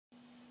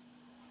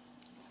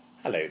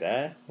Hello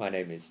there, my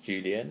name is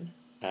Julian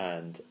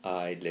and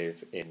I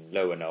live in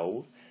Lower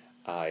Knowle.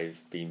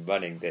 I've been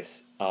running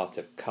this Art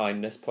of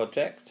Kindness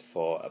project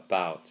for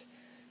about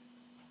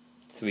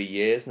 3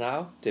 years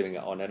now, doing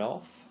it on and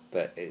off,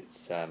 but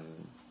I've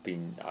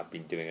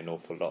been doing an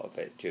awful lot of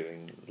it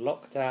during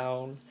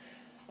lockdown,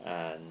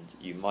 and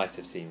you might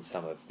have seen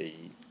some of the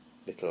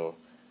little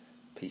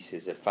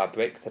pieces of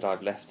fabric that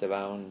I've left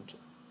around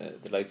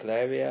the local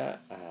area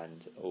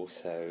and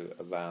also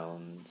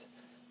around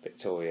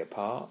Victoria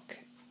Park.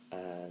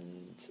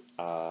 And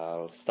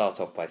I'll start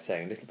off by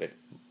saying a little bit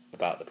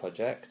about the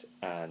project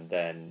and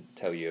then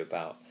tell you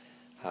about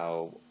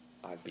how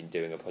I've been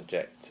doing a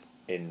project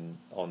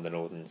on the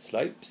Northern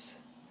Slopes,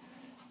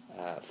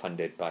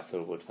 funded by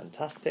Phil Wood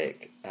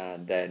Fantastic,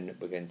 and then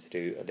we're going to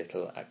do a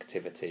little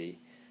activity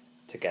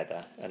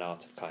together, an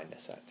Art of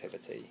Kindness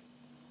activity.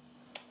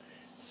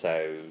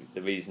 So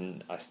the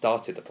reason I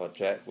started the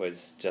project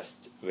was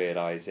just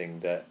realising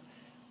that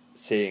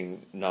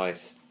seeing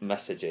nice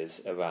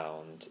messages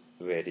around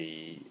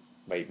really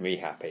made me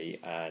happy,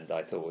 and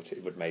I thought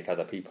it would make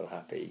other people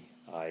happy.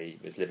 I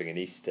was living in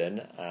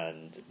Easton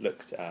and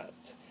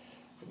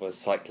was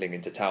cycling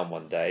into town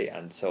one day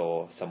and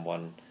saw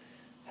someone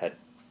had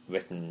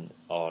written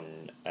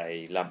on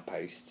a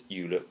lamppost,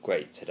 "You look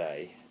great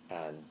today,"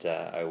 and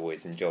I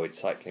always enjoyed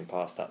cycling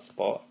past that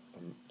spot,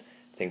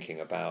 thinking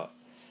about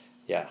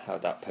how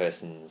that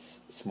person's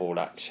small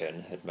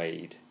action had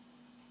made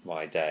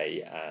my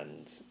day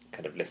and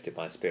kind of lifted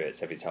my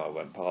spirits every time I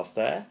went past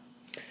there.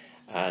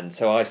 And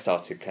so I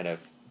started kind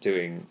of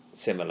doing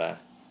similar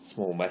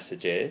small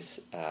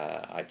messages.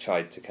 I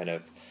tried to kind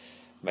of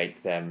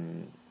make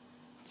them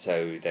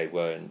so they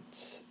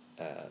weren't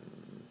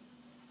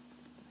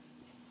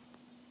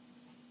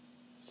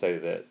so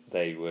that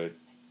they would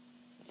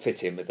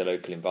fit in with the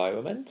local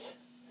environment.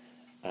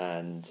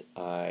 And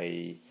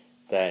I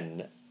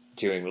then,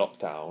 during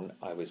lockdown,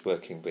 I was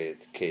working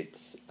with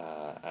kids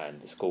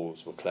and the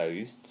schools were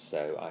closed,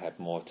 so I had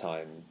more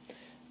time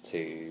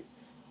to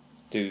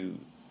do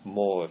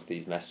more of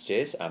these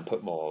messages and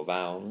put more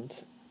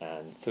around.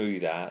 And through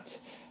that,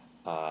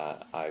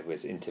 I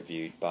was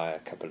interviewed by a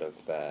couple of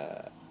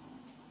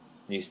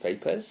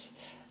newspapers,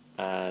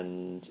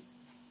 and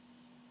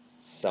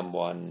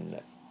someone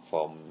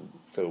from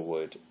Phil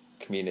Wood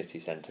Community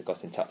Centre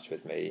got in touch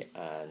with me,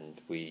 and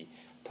we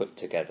put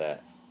together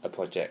a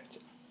project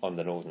on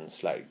the Northern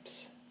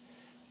Slopes,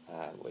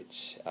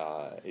 which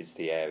is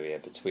the area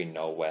between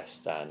Knowle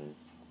West and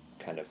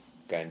kind of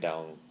going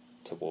down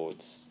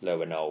towards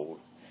Lower Knowle,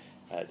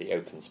 the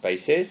open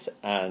spaces.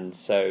 And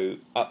so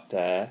up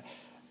there,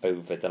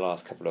 over the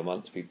last couple of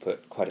months, we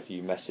put quite a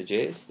few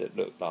messages that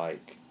look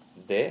like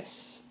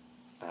this,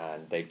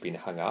 and they've been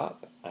hung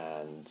up,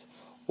 and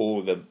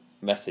all the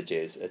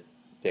messages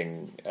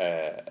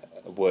are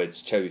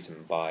words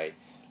chosen by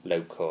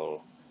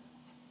local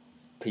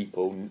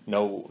people,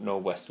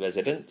 Knowle West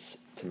residents,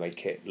 to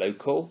make it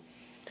local.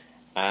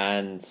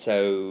 And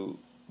so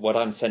what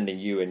I'm sending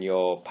you in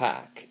your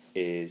pack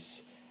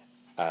is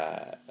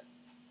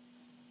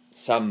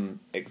some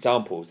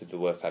examples of the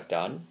work I've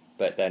done,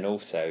 but then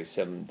also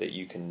some that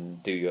you can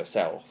do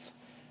yourself.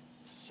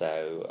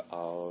 So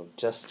I'll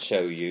just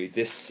show you.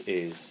 This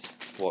is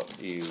what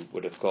you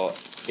would have got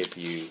if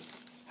you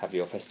have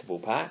your festival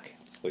pack,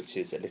 which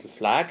is a little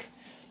flag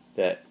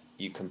that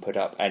you can put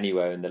up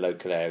anywhere in the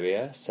local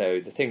area. So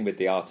the thing with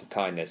the Art of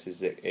Kindness is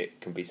that it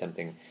can be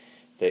something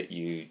that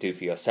you do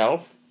for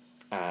yourself,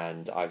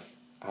 and I've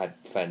had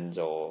friends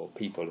or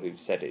people who've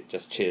said it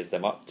just cheers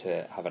them up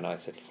to have a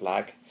nice little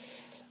flag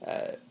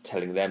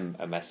telling them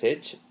a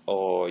message,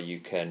 or you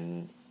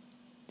can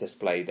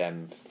display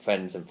them for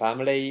friends and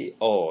family,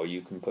 or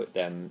you can put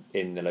them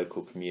in the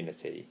local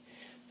community.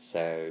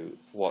 So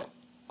what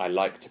I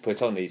like to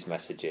put on these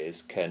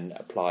messages can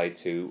apply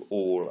to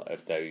all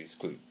of those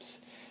groups.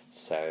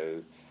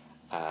 So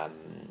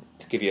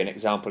to give you an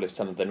example of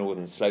some of the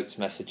Northern Slopes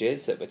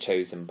messages that were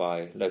chosen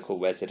by local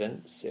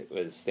residents, it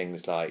was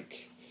things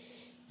like,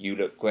 "You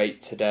look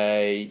great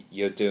today,"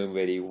 "You're doing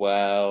really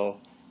well,"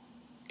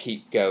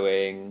 "Keep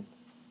going."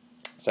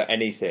 So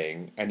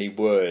any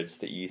words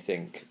that you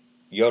think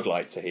you'd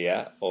like to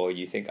hear or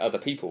you think other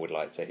people would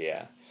like to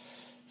hear.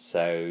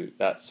 So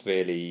that's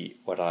really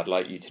what I'd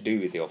like you to do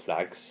with your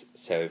flags.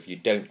 So if you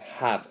don't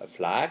have a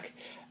flag,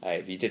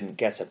 if you didn't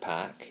get a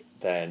pack,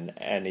 then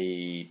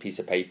any piece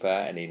of paper,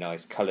 any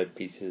nice coloured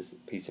piece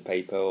of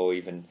paper, or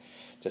even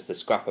just a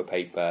scrap of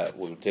paper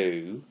will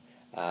do.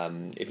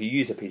 If you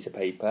use a piece of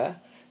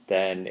paper,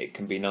 then it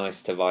can be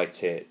nice to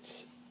write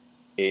it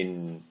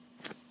in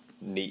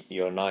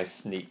your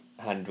nice, neat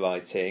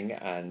handwriting.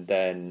 And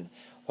then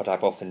what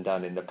I've often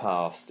done in the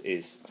past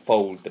is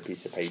fold the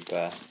piece of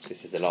paper.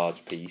 This is a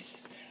large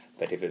piece,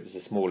 but if it was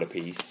a smaller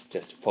piece,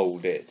 just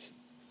fold it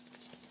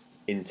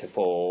into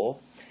four,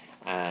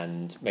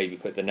 and maybe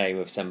put the name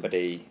of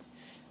somebody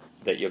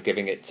that you're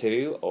giving it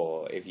to,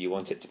 or if you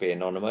want it to be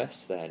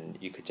anonymous, then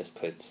you could just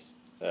put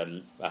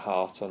a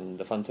heart on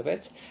the front of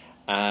it.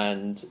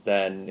 and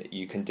then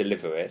you can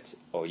deliver it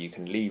or you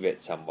can leave it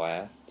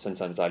somewhere.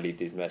 Sometimes I leave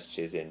these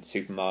messages in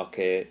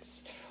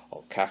supermarkets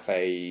or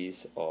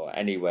cafes or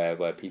anywhere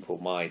where people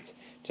might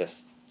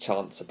just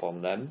chance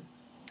upon them,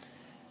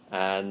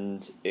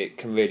 and it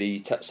can really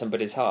touch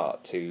somebody's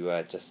heart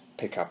to just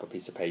pick up a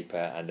piece of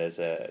paper and there's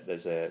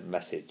a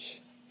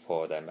message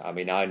for them. I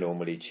mean, I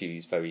normally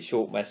choose very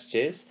short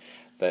messages,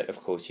 but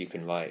of course you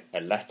can write a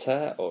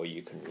letter, or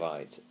you can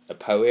write a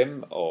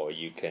poem, or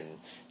you can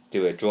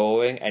do a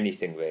drawing,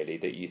 anything really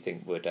that you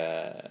think would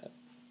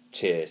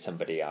cheer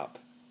somebody up.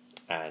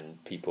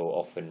 And people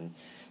often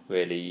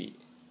really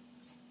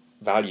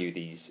value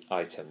these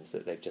items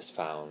that they've just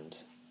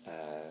found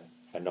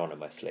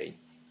anonymously.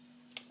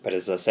 But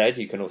as I said,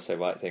 you can also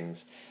write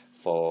things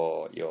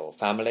for your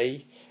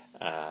family,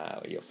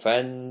 your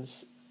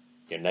friends,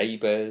 your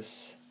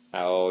neighbours,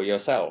 or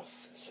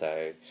yourself.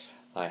 So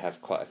I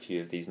have quite a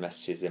few of these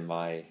messages in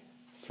my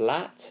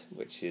flat,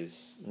 which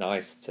is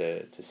nice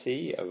to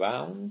see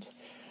around.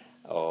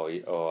 Or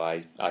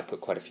I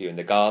put quite a few in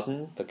the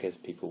garden because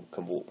people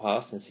can walk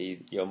past and see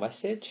your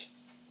message.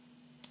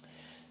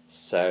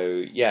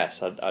 So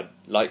yes, I'd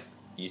like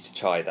you to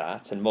try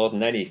that. And more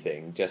than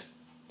anything,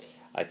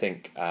 I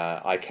think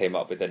I came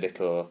up with a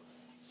little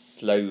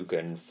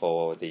slogan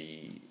for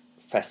the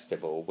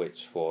festival,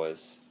 which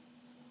was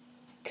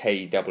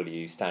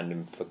KW,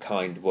 standing for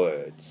kind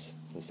words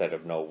instead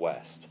of Knowle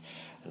West.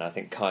 And I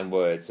think kind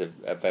words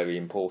are very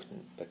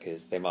important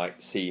because they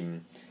might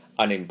seem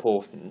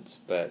unimportant,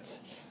 but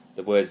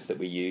the words that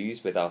we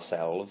use with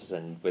ourselves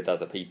and with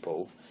other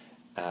people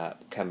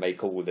can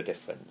make all the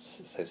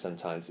difference. So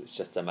sometimes it's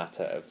just a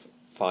matter of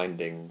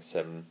finding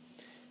some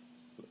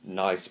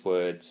nice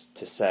words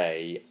to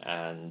say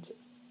and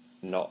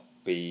not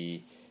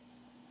be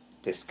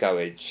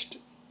discouraged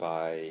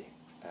by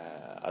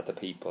other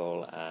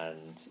people,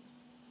 and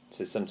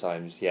to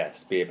sometimes,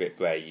 yes, be a bit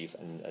brave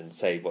and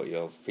say what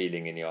you're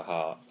feeling in your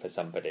heart for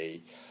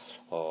somebody,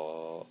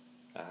 or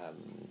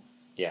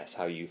yes,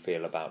 how you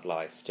feel about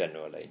life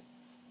generally.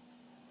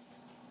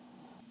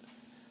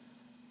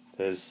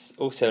 There's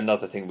also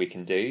another thing we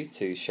can do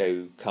to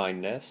show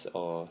kindness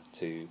or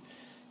to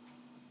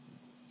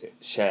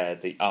share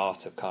the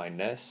art of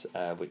kindness,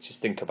 which is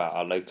think about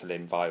our local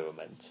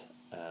environment.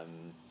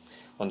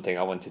 One thing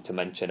I wanted to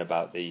mention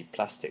about the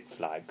plastic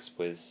flags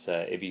was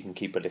if you can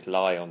keep a little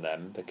eye on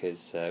them,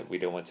 because we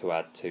don't want to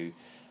add to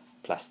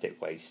plastic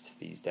waste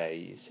these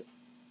days,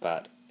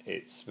 but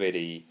it's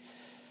really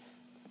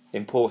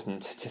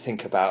important to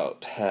think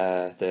about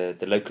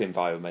the local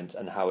environment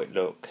and how it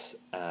looks.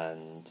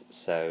 And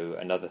so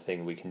another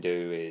thing we can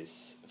do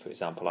is, for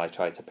example, I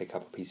try to pick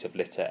up a piece of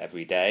litter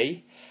every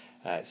day.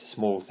 It's a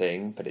small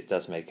thing, but it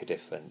does make a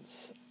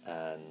difference.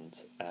 And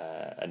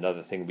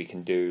another thing we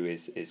can do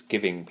is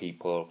giving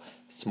people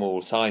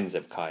small signs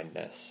of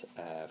kindness.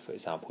 For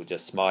example,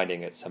 just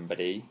smiling at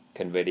somebody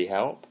can really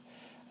help.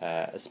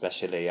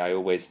 Especially, I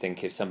always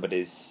think if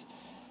somebody's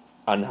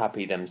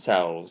unhappy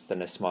themselves,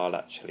 then a smile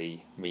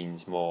actually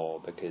means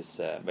more,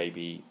 because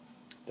maybe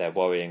they're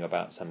worrying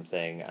about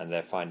something and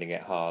they're finding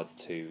it hard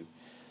to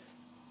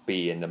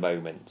be in the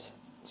moment.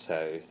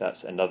 So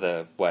that's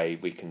another way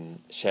we can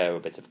share a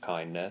bit of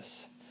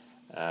kindness.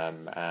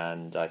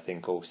 And I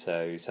think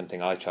also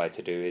something I try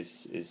to do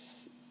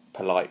is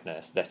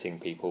politeness, letting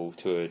people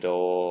through a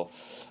door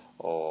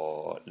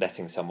or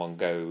letting someone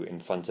go in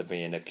front of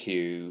me in a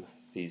queue.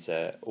 These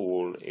are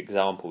all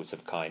examples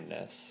of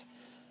kindness.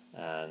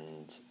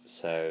 And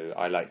so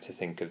I like to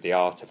think of the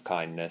art of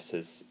kindness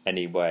as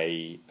any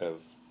way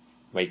of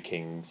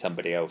making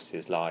somebody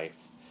else's life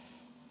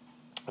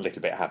a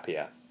little bit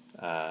happier.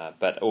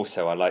 But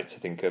also I like to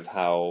think of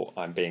how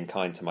I'm being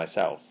kind to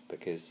myself,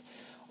 because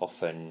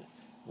often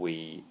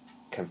we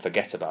can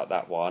forget about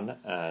that one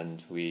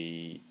and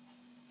we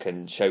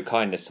can show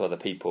kindness to other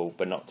people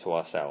but not to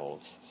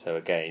ourselves. So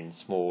again,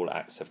 small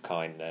acts of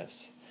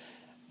kindness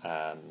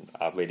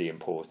are really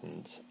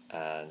important,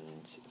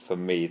 and for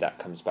me that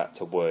comes back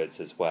to words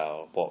as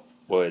well, what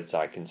words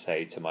I can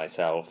say to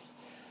myself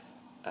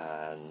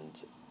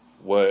and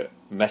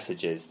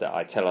messages that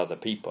I tell other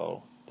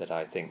people that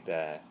I think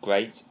they're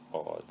great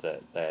or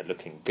that they're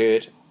looking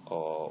good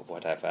or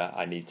whatever.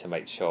 I need to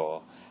make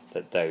sure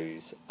that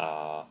those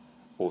are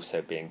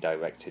also being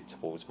directed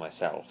towards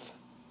myself.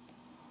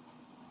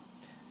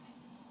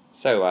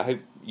 So I hope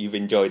you've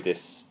enjoyed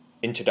this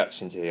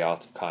introduction to the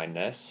art of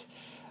kindness.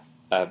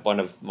 One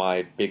of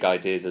my big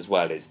ideas as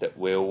well is that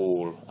we're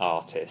all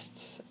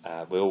artists,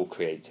 we're all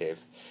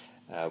creative,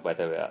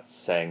 whether that's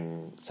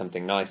saying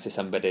something nice to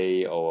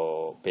somebody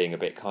or being a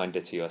bit kinder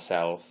to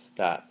yourself.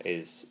 That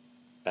is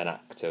an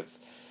act of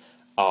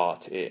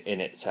art in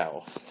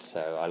itself.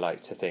 So I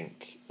like to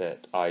think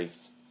that I've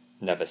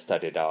never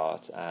studied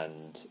art,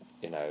 and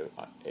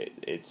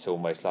it's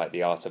almost like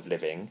the art of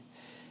living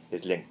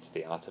is linked to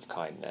the art of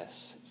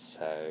kindness.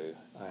 So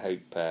I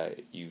hope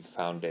you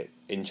found it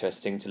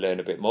interesting to learn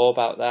a bit more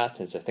about that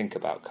and to think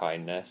about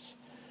kindness.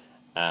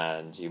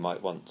 And you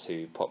might want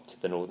to pop to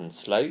the Northern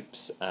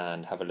Slopes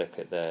and have a look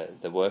at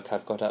the work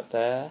I've got up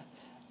there.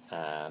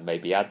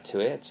 maybe add to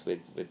it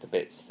with the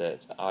bits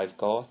that I've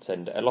got.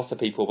 And a lot of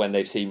people, when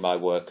they've seen my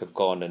work, have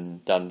gone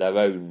and done their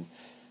own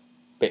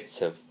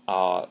bits of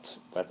art,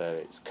 whether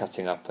it's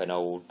cutting up an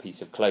old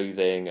piece of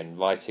clothing and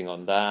writing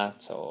on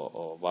that,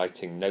 or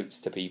writing notes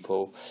to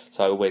people.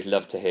 So I always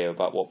love to hear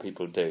about what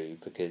people do,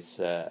 because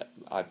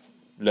I've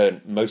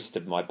learned most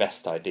of my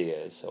best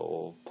ideas,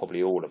 or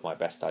probably all of my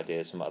best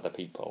ideas, from other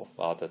people,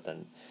 rather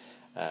than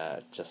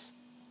just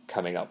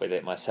coming up with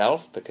it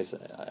myself, because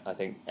I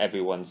think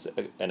everyone's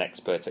an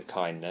expert at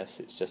kindness.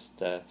 It's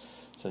just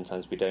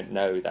sometimes we don't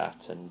know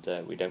that,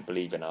 and we don't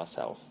believe in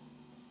ourselves.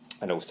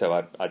 And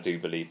also I do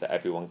believe that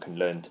everyone can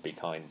learn to be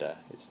kinder.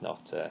 It's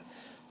not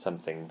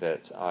something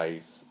that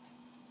I've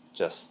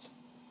just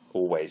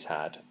always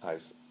had.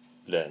 I've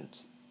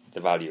learnt the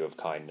value of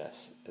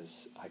kindness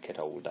as I get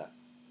older.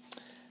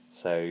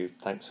 So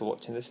thanks for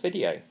watching this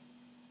video.